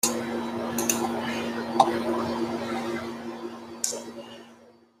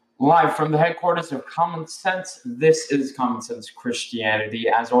Live from the headquarters of Common Sense, this is Common Sense Christianity.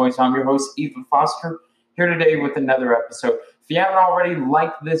 As always, I'm your host, Ethan Foster, here today with another episode. If you haven't already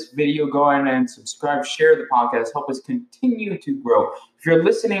liked this video, go ahead and subscribe, share the podcast, help us continue to grow. If you're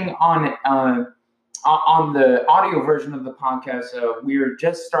listening on the audio version of the podcast, we're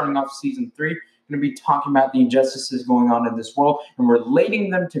just starting off season 3. We're going to be talking about the injustices going on in this world and relating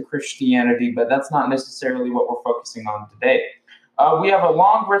them to Christianity, but that's not necessarily what we're focusing on today. We have a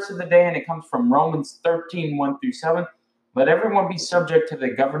long verse of the day, and it comes from Romans 13, 1-7. Let everyone be subject to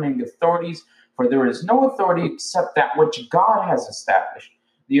the governing authorities, for there is no authority except that which God has established.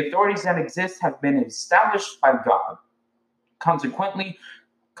 The authorities that exist have been established by God. Consequently,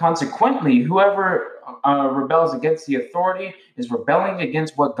 whoever rebels against the authority is rebelling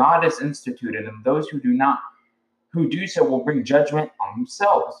against what God has instituted, and those who do so will bring judgment on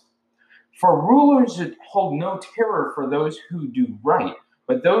themselves. For rulers hold no terror for those who do right,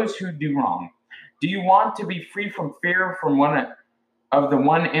 but those who do wrong. Do you want to be free from fear from one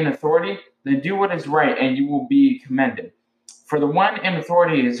in authority? Then do what is right, and you will be commended. For the one in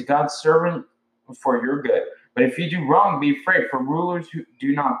authority is God's servant for your good. But if you do wrong, be afraid, for rulers who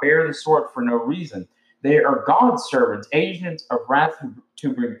do not bear the sword for no reason. They are God's servants, agents of wrath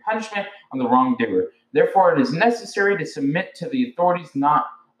to bring punishment on the wrongdoer. Therefore, it is necessary to submit to the authorities, not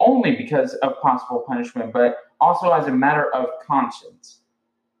only because of possible punishment, but also as a matter of conscience.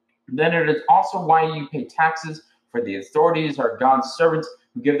 Then it is also why you pay taxes, for the authorities are God's servants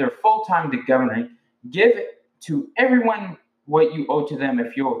who give their full time to governing. Give to everyone what you owe to them.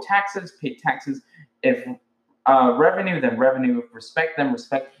 If you owe taxes, pay taxes. If revenue, then revenue. If respect, then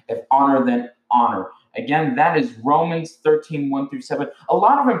respect. If honor, then honor. Again, that is Romans 13, 1-7. A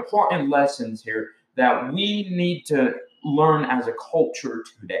lot of important lessons here that we need to learn as a culture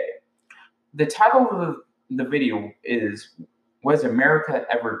today. The title of the video is, Was America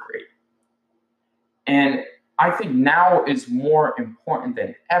Ever Great? And I think now is more important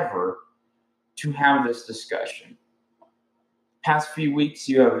than ever to have this discussion. Past few weeks,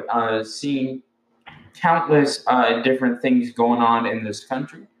 you have seen countless different things going on in this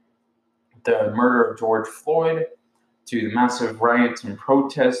country. The murder of George Floyd, to the massive riots and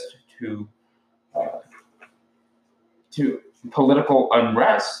protests, to political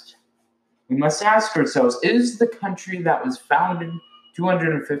unrest. We must ask ourselves, is the country that was founded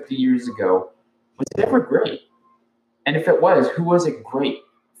 250 years ago, was it ever great? And if it was, who was it great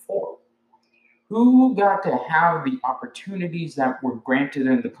for? Who got to have the opportunities that were granted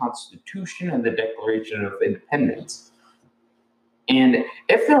in the Constitution and the Declaration of Independence? And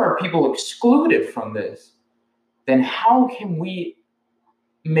if there are people excluded from this, then how can we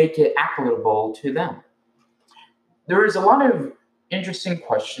make it applicable to them? There is a lot of interesting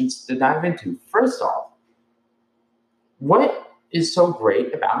questions to dive into. First off, what is so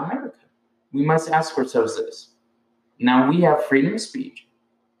great about America? We must ask ourselves this. Now, we have freedom of speech,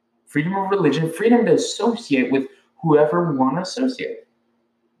 freedom of religion, freedom to associate with whoever we want to associate with.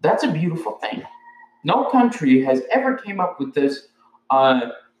 That's a beautiful thing. No country has ever came up with this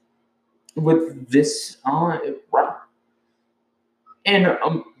right. And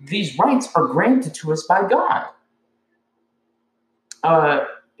these rights are granted to us by God.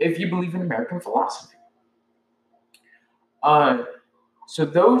 If you believe in American philosophy. So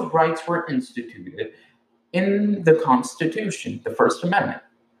those rights were instituted in the Constitution, the First Amendment.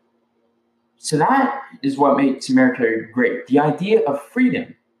 So that is what makes America great. The idea of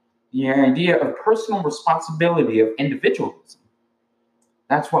freedom, the idea of personal responsibility, of individualism.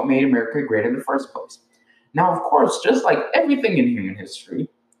 That's what made America great in the first place. Now, of course, just like everything in human history,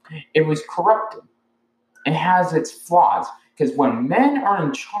 it was corrupted. It has its flaws. Because when men are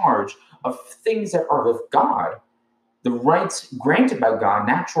in charge of things that are of God, the rights granted by God,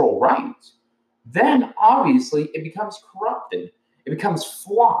 natural rights, then obviously it becomes corrupted. It becomes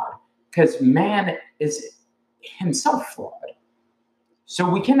flawed because man is himself flawed. So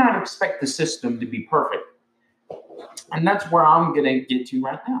we cannot expect the system to be perfect. And that's where I'm going to get to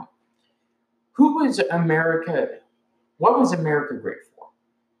right now. Who was America? What was America great for?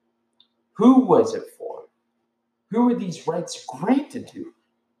 Who was it for? Who were these rights granted to?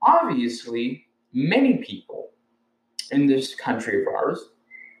 Obviously, many people in this country of ours,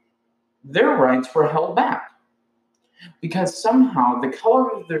 their rights were held back because somehow the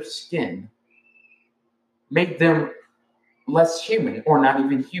color of their skin made them less human or not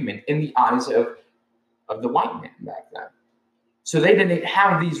even human in the eyes of the white man back then. So they didn't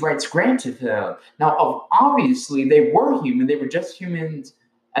have these rights granted to them. Now, obviously, they were human. They were just humans,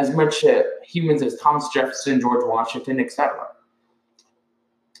 as much humans as Thomas Jefferson, George Washington, etc.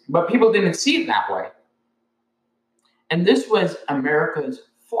 But people didn't see it that way. And this was America's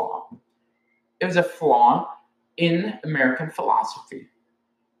flaw. It was a flaw in American philosophy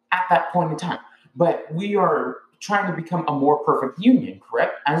at that point in time. But we are trying to become a more perfect union,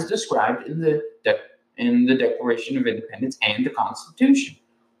 correct? As described in the Declaration of Independence and the Constitution.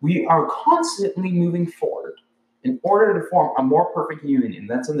 We are constantly moving forward in order to form a more perfect union.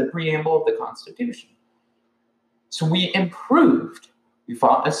 That's in the preamble of the Constitution. So we improved. We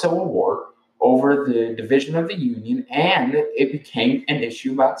fought a civil war over the division of the Union, and it became an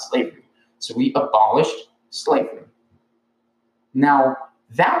issue about slavery. So we abolished slavery. Now,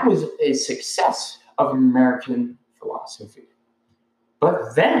 that was a success of American philosophy.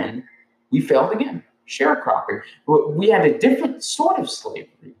 But then we failed again, sharecropping. We had a different sort of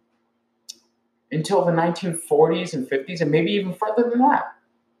slavery until the 1940s and 50s, and maybe even further than that.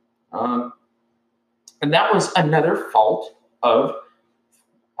 And that was another fault of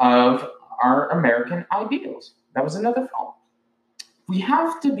our American ideals. That was another fault. We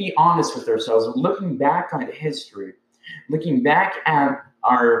have to be honest with ourselves, looking back on history, looking back at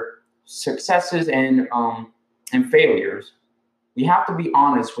our successes and failures. We have to be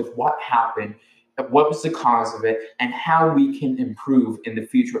honest with what happened, what was the cause of it, and how we can improve in the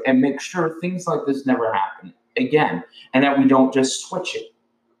future and make sure things like this never happen again, and that we don't just switch it.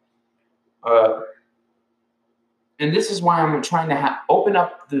 And this is why I'm trying to open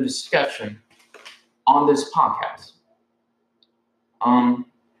up the discussion on this podcast.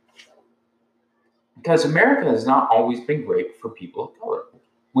 Because America has not always been great for people of color.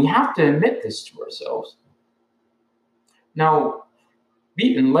 We have to admit this to ourselves. Now,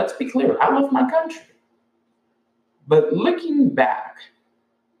 let's be clear, I love my country. But looking back,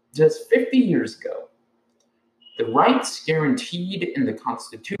 just 50 years ago, the rights guaranteed in the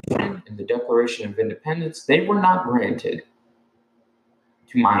Constitution and the Declaration of Independence, they were not granted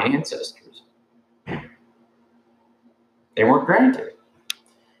to my ancestors. They weren't granted.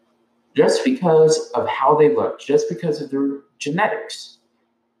 Just because of how they looked, just because of their genetics.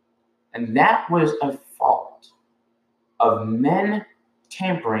 And that was a fault of men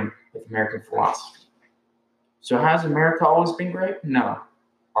tampering with American philosophy. So has America always been great? No.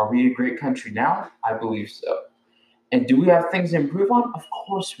 Are we a great country now? I believe so. And do we have things to improve on? Of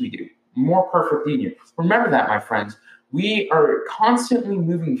course we do. More perfect union. Remember that, my friends. We are constantly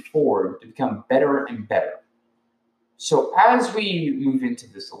moving forward to become better and better. So as we move into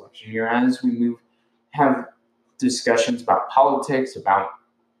this election year, as we have discussions about politics, about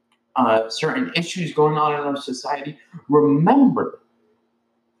certain issues going on in our society, remember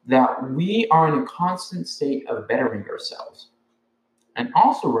that we are in a constant state of bettering ourselves. And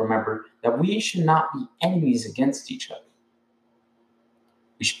also remember that we should not be enemies against each other.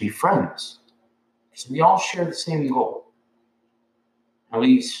 We should be friends, because we all share the same goal. At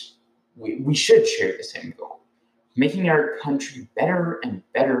least we should share the same goal. Making our country better and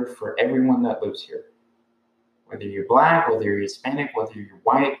better for everyone that lives here. Whether you're Black, whether you're Hispanic, whether you're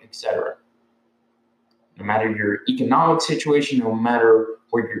white, etc. No matter your economic situation, no matter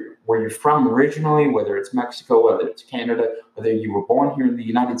where you're from originally, whether it's Mexico, whether it's Canada, whether you were born here in the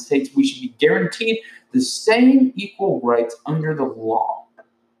United States, we should be guaranteed the same equal rights under the law.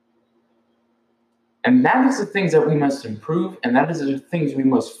 And that is the things that we must improve, and that is the things we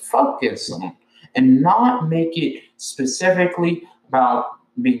must focus on, and not make it specifically about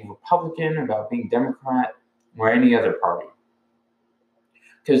being Republican, about being Democrat, or any other party.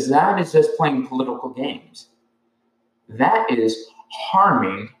 Because that is just playing political games. That is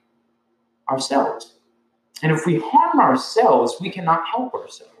harming ourselves. And if we harm ourselves, we cannot help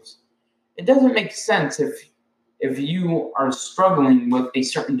ourselves. It doesn't make sense if you are struggling with a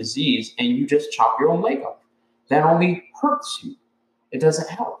certain disease and you just chop your own leg off. That only hurts you. It doesn't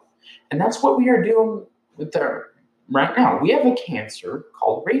help. And that's what we are doing with right now. We have a cancer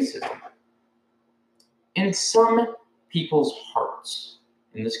called racism in some people's hearts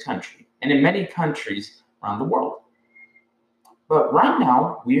in this country and in many countries around the world. But right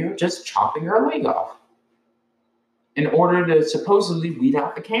now, we're just chopping our leg off in order to supposedly weed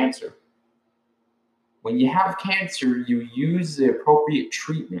out the cancer. When you have cancer, you use the appropriate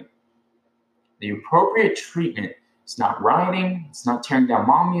treatment. The appropriate treatment is not rioting, it's not tearing down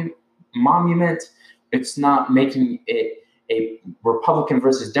monuments, it's not making it a Republican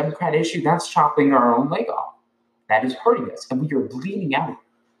versus Democrat issue. That's chopping our own leg off. That is hurting us, and we are bleeding out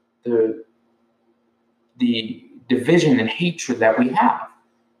the division and hatred that we have.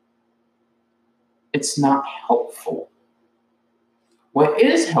 It's not helpful. What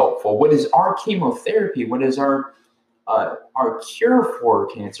is helpful, what is our chemotherapy, what is our cure for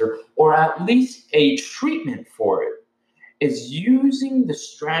cancer, or at least a treatment for it, is using the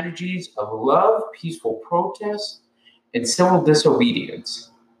strategies of love, peaceful protest, and civil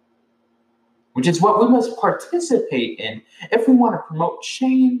disobedience, which is what we must participate in if we want to promote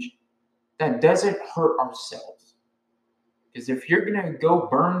change that doesn't hurt ourselves. Because if you're going to go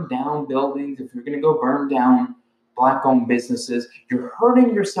burn down buildings, if you're going to go burn down Black-owned businesses, you're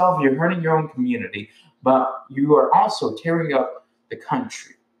hurting yourself, you're hurting your own community, but you are also tearing up the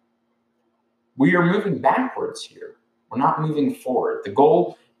country. We are moving backwards here. We're not moving forward. The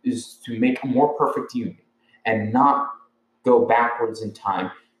goal is to make a more perfect union and not go backwards in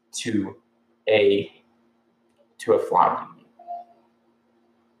time to a flawed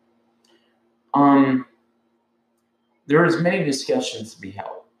union. There is many discussions to be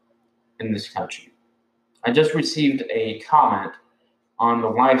held in this country. I just received a comment on the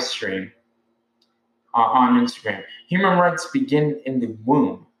live stream on Instagram. Human rights begin in the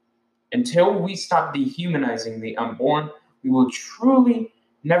womb. Until we stop dehumanizing the unborn, we will truly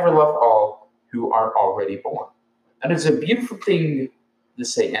never love all who are already born. That is a beautiful thing to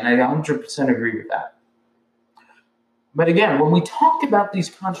say, and I 100% agree with that. But again, when we talk about these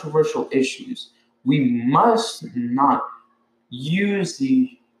controversial issues, we must not use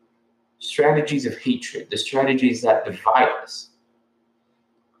the strategies of hatred, the strategies that divide us,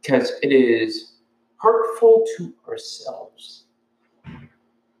 because it is hurtful to ourselves.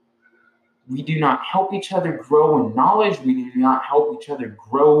 We do not help each other grow in knowledge. We do not help each other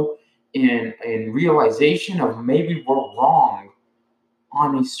grow in realization of maybe we're wrong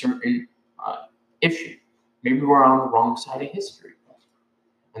on a certain issue. Maybe we're on the wrong side of history.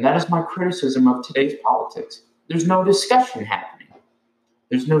 And that is my criticism of today's politics. There's no discussion happening.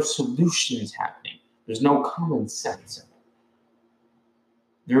 There's no solutions happening. There's no common sense.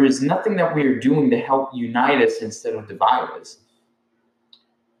 There is nothing that we are doing to help unite us instead of divide us.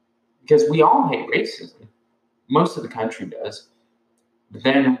 Because we all hate racism. Most of the country does. But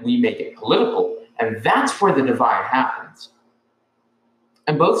then we make it political, and that's where the divide happens.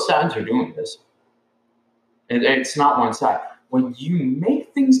 And both sides are doing this. And it's not one side. When you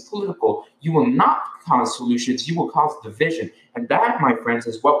make things political, you will not cause solutions, you will cause division. And that, my friends,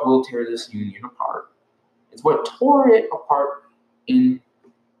 is what will tear this union apart. It's what tore it apart in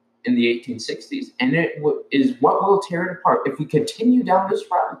the 1860s, and it is what will tear it apart if we continue down this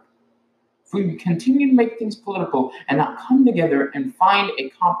route. If we continue to make things political and not come together and find a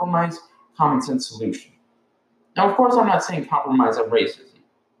compromise, common sense solution. Now, of course, I'm not saying compromise on racism,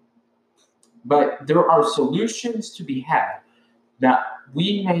 but there are solutions to be had that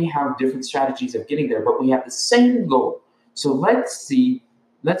we may have different strategies of getting there, but we have the same goal. So let's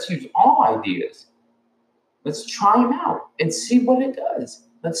use all ideas. Let's try them out and see what it does.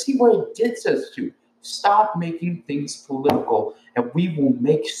 Let's see where it gets us to. Stop making things political, and we will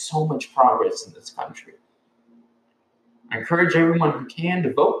make so much progress in this country. I encourage everyone who can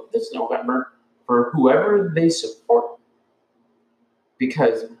to vote this November for whoever they support,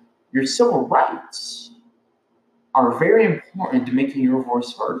 because your civil rights are very important to making your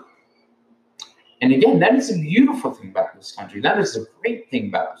voice heard. And again, that is a beautiful thing about this country. That is a great thing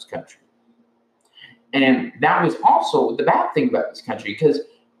about this country. And that was also the bad thing about this country, because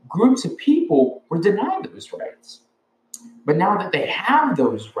groups of people were denied those rights. But now that they have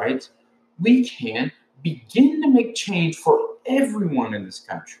those rights, we can begin to make change for everyone in this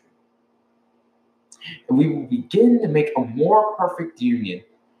country. And we will begin to make a more perfect union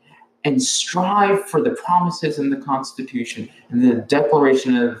and strive for the promises in the Constitution and the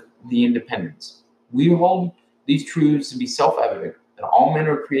Declaration of the Independence. We hold these truths to be self-evident, that all men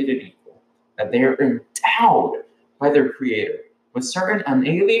are created equal, that they are endowed by their Creator with certain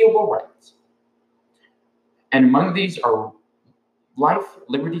unalienable rights. And among these are life,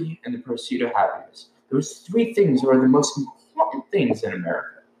 liberty, and the pursuit of happiness. Those three things are the most important things in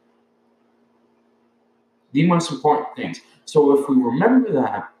America. The most important things. So if we remember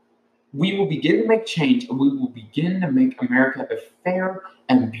that, we will begin to make change, and we will begin to make America a fair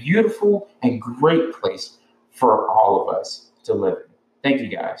and beautiful and great place for all of us to live in. Thank you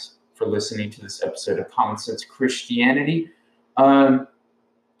guys for listening to this episode of Common Sense Christianity.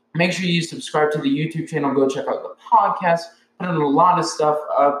 Make sure you subscribe to the YouTube channel. Go check out the podcast. Put in a lot of stuff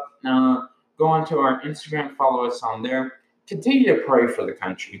up. Go onto our Instagram. Follow us on there. Continue to pray for the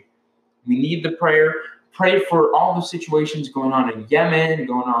country. We need the prayer. Pray for all the situations going on in Yemen,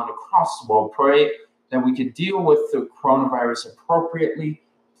 going on across the world. Pray that we could deal with the coronavirus appropriately.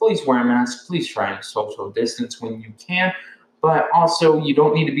 Please wear a mask. Please try and social distance when you can. But also, you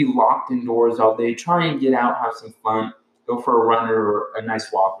don't need to be locked indoors all day. Try and get out, have some fun. Go for a run or a nice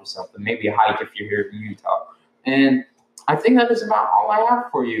walk or something. Maybe a hike if you're here in Utah. And I think that is about all I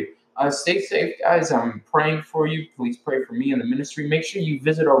have for you. Stay safe, guys. I'm praying for you. Please pray for me and the ministry. Make sure you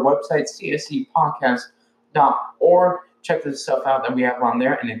visit our website, www.commonsensechristtianity.org. Check this stuff out that we have on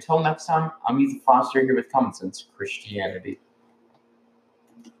there. And until next time, I'm Ethan Foster here with Common Sense Christianity.